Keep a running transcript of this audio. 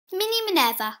Mini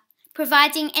Minerva,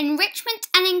 providing enrichment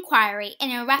and inquiry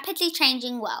in a rapidly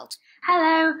changing world.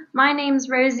 Hello, my name's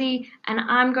Rosie and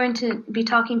I'm going to be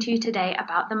talking to you today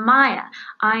about the Maya.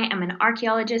 I am an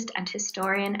archaeologist and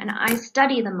historian and I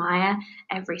study the Maya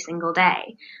every single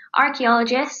day.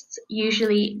 Archaeologists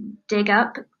usually dig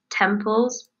up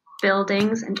temples,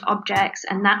 buildings and objects,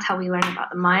 and that's how we learn about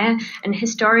the Maya, and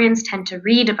historians tend to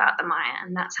read about the Maya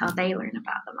and that's how they learn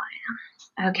about the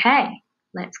Maya. Okay,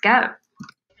 let's go.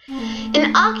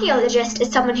 An archaeologist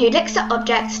is someone who looks at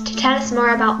objects to tell us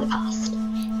more about the past.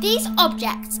 These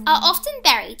objects are often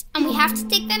buried and we have to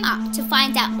dig them up to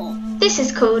find out more. This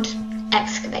is called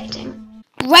excavating.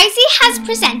 Rosie has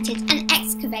presented and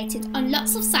excavated on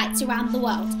lots of sites around the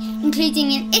world,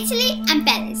 including in Italy and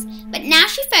Belize, but now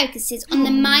she focuses on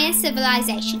the Maya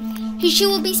civilization, who she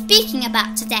will be speaking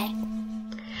about today.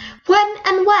 When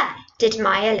and where did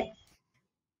Maya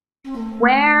live?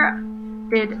 Where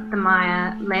did the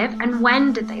Maya live and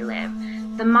when did they live?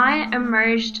 The Maya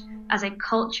emerged as a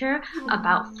culture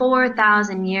about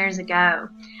 4,000 years ago,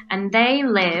 and they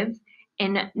live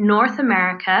in North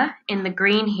America, in the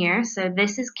green here. So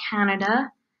this is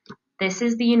Canada, this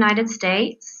is the United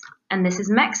States, and this is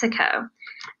Mexico.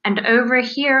 And over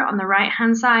here on the right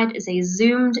hand side is a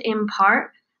zoomed in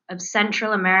part of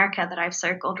Central America that I've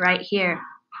circled right here.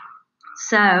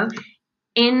 So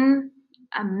in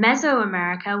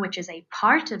Mesoamerica, which is a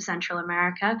part of Central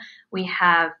America, we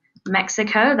have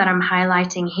Mexico that I'm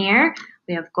highlighting here.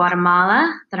 We have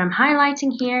Guatemala that I'm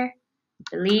highlighting here,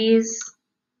 Belize,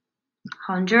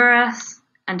 Honduras,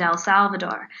 and El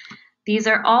Salvador. These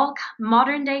are all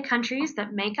modern day countries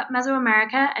that make up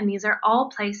Mesoamerica, and these are all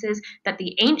places that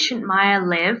the ancient Maya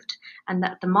lived and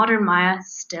that the modern Maya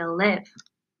still live.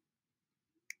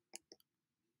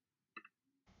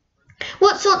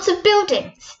 What sorts of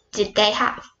buildings did they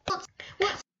have?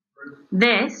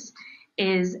 This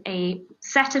is a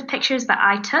set of pictures that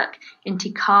I took in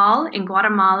Tikal in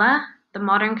Guatemala, the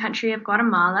modern country of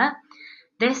Guatemala.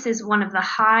 This is one of the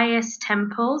highest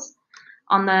temples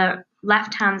on the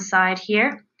left-hand side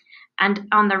here. And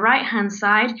on the right-hand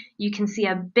side, you can see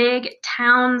a big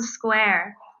town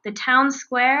square. The town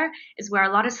square is where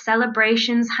a lot of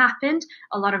celebrations happened,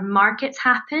 a lot of markets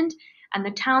happened, and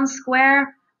the town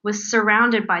square was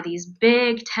surrounded by these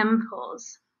big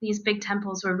temples. These big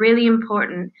temples were really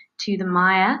important to the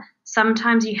Maya.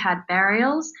 Sometimes you had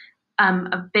burials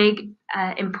of big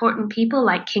important people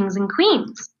like kings and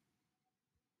queens.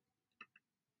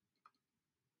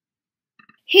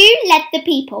 Who led the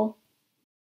people?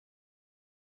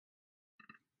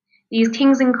 These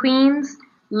kings and queens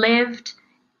lived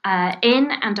in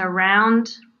and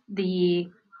around the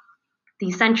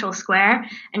central square.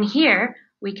 And here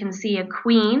we can see a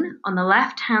queen on the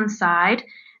left-hand side,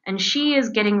 and she is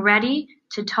getting ready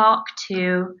to talk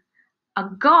to a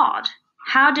god.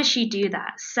 How does she do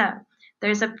that? So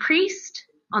there's a priest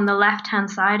on the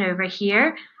left-hand side over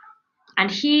here,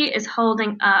 and he is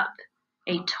holding up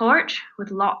a torch with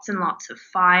lots and lots of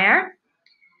fire,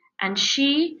 and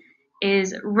she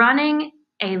is running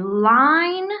a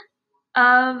line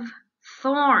of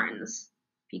thorns,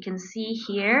 you can see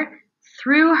here,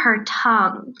 through her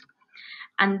tongue.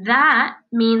 And that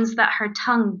means that her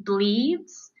tongue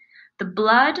bleeds. The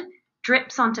blood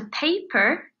drips onto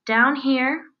paper down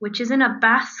here, which is in a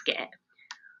basket.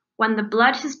 When the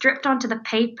blood has dripped onto the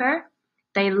paper,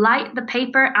 they light the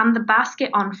paper and the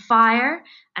basket on fire,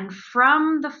 and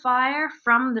from the fire,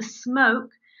 from the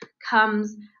smoke,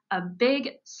 comes a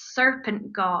big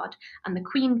serpent god, and the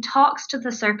queen talks to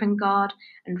the serpent god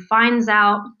and finds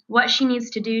out what she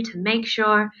needs to do to make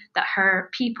sure that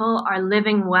her people are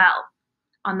living well.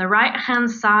 On the right-hand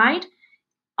side,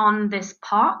 on this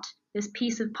pot, this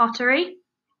piece of pottery,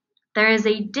 there is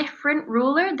a different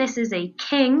ruler. This is a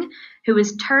king who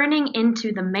is turning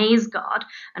into the maize god,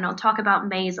 and I'll talk about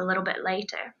maize a little bit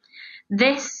later.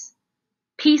 This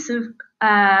piece of,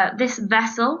 this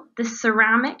vessel, this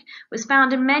ceramic, was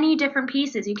found in many different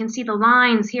pieces. You can see the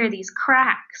lines here, these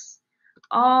cracks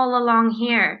all along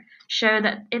here show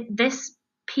that this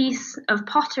piece of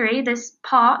pottery, this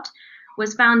pot,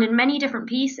 was found in many different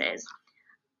pieces.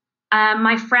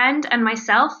 My friend and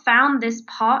myself found this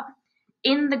pot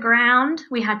in the ground.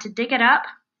 We had to dig it up.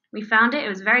 We found it. It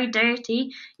was very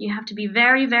dirty. You have to be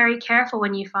very, very careful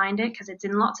when you find it because it's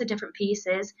in lots of different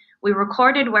pieces. We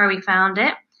recorded where we found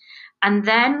it, and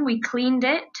then we cleaned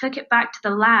it, took it back to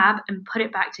the lab, and put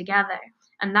it back together.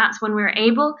 And that's when we were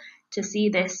able to see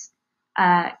this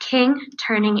king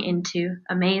turning into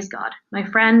a maize god. My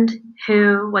friend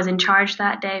who was in charge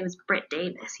that day was Britt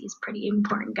Davis. He's a pretty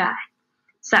important guy.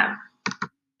 So,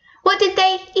 what did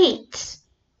they eat?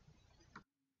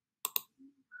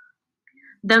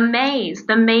 The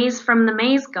maize from the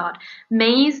maize god.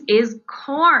 Maize is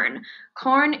corn.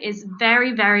 Corn is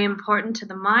very, very important to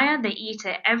the Maya. They eat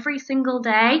it every single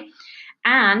day,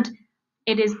 and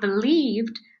it is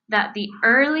believed that the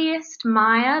earliest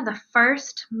Maya, the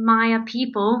first Maya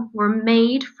people, were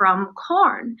made from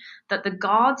corn, that the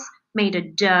gods made a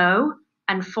dough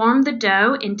and formed the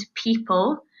dough into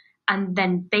people and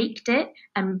then baked it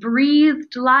and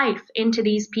breathed life into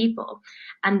these people,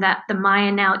 and that the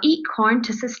Maya now eat corn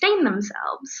to sustain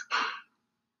themselves.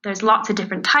 There's lots of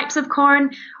different types of corn.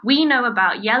 We know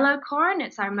about yellow corn.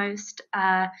 It's our most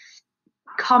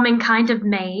common kind of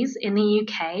maize in the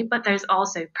UK, but there's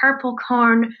also purple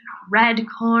corn, red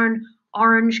corn,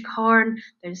 orange corn.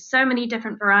 There's so many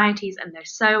different varieties, and they're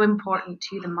so important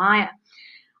to the Maya.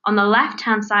 On the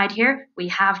left-hand side here, we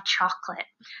have chocolate.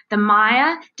 The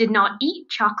Maya did not eat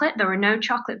chocolate. There were no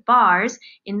chocolate bars.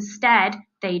 Instead,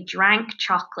 they drank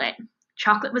chocolate.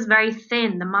 Chocolate was very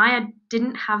thin. The Maya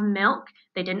didn't have milk.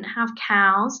 They didn't have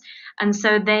cows. And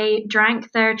so they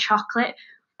drank their chocolate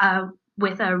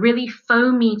with a really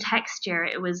foamy texture.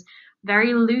 It was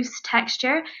very loose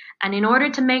texture, and in order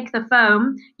to make the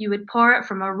foam, you would pour it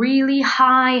from a really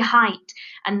high height,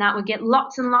 and that would get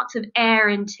lots and lots of air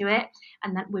into it,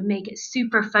 and that would make it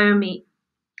super foamy.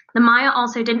 The Maya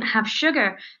also didn't have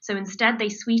sugar, so instead they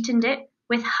sweetened it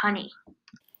with honey.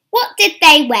 What did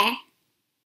they wear?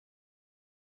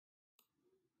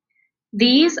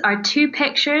 These are two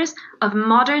pictures of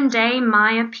modern-day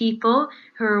Maya people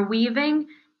who are weaving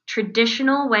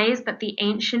traditional ways that the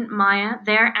ancient Maya,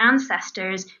 their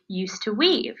ancestors, used to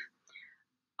weave.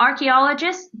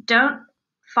 Archaeologists don't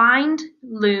find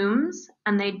looms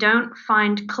and they don't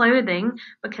find clothing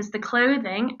because the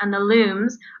clothing and the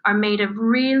looms are made of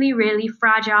really, really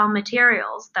fragile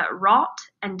materials that rot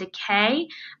and decay,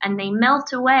 and they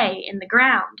melt away in the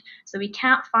ground, so we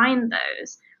can't find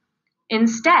those.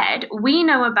 Instead, we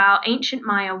know about ancient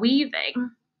Maya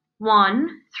weaving, one,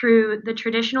 through the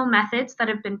traditional methods that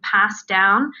have been passed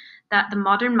down that the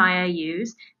modern Maya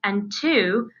use, and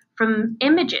two, from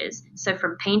images, so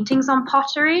from paintings on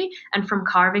pottery and from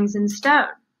carvings in stone.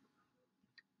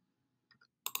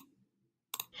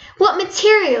 What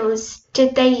materials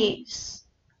did they use?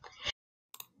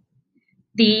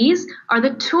 These are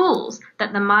the tools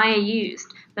that the Maya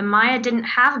used. The Maya didn't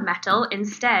have metal.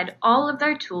 Instead, all of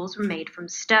their tools were made from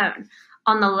stone.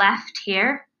 On the left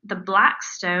here, the black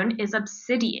stone is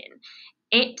obsidian.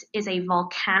 It is a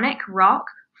volcanic rock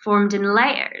formed in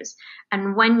layers.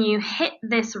 And when you hit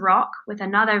this rock with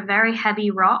another very heavy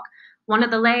rock, one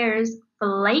of the layers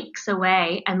flakes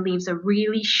away and leaves a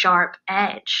really sharp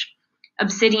edge.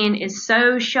 Obsidian is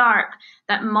so sharp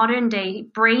that modern-day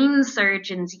brain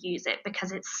surgeons use it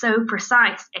because it's so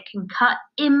precise. It can cut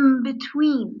in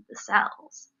between the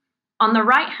cells. On the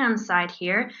right-hand side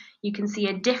here, you can see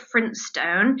a different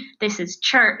stone. This is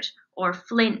chert or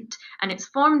flint, and it's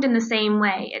formed in the same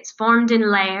way. It's formed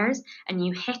in layers, and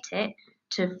you hit it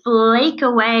to flake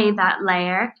away that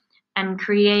layer and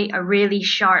create a really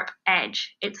sharp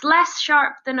edge. It's less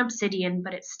sharp than obsidian,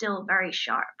 but it's still very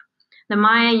sharp. The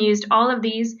Maya used all of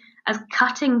these as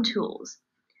cutting tools.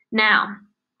 Now,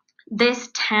 this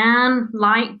tan,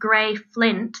 light grey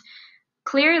flint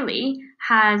clearly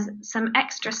has some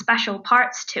extra special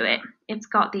parts to it. It's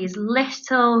got these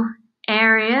little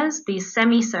areas, these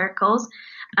semicircles,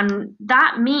 and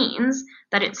that means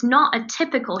that it's not a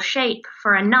typical shape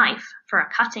for a knife, for a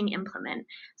cutting implement.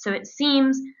 So it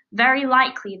seems very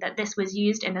likely that this was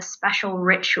used in a special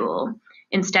ritual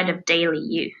instead of daily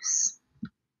use.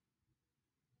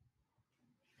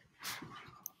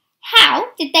 How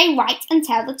did they write and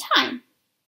tell the time?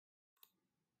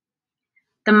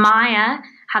 The Maya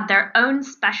had their own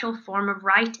special form of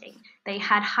writing. They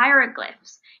had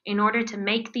hieroglyphs. In order to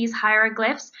make these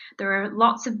hieroglyphs, there are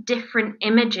lots of different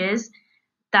images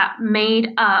that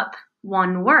made up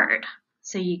one word.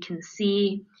 So you can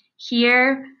see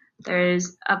here,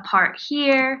 there's a part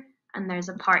here, and there's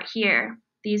a part here.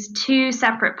 These two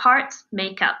separate parts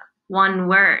make up one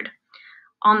word.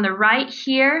 On the right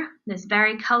here, this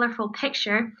very colorful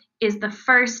picture is the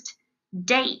first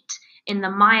date in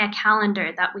the Maya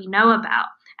calendar that we know about,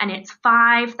 and it's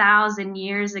 5,000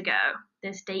 years ago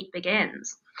this date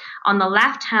begins. On the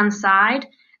left-hand side,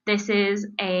 this is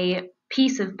a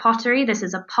piece of pottery. This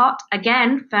is a pot,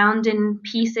 again, found in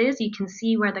pieces. You can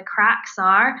see where the cracks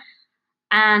are,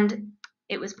 and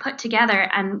it was put together,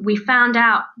 and we found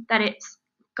out that it's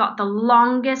got the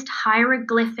longest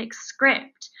hieroglyphic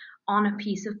script on a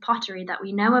piece of pottery that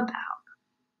we know about.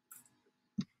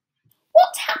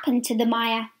 What happened to the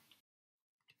Maya?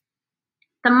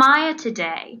 The Maya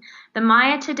today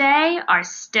are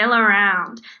still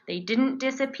around. They didn't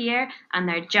disappear, and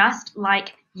they're just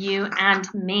like you and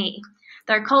me.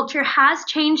 Their culture has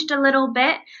changed a little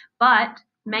bit, but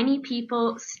many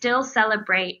people still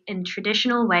celebrate in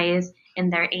traditional ways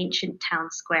in their ancient town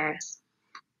squares.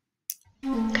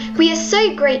 We are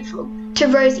so grateful to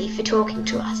Rosie for talking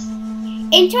to us.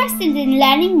 Interested in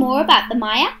learning more about the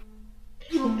Maya?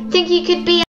 Think you could be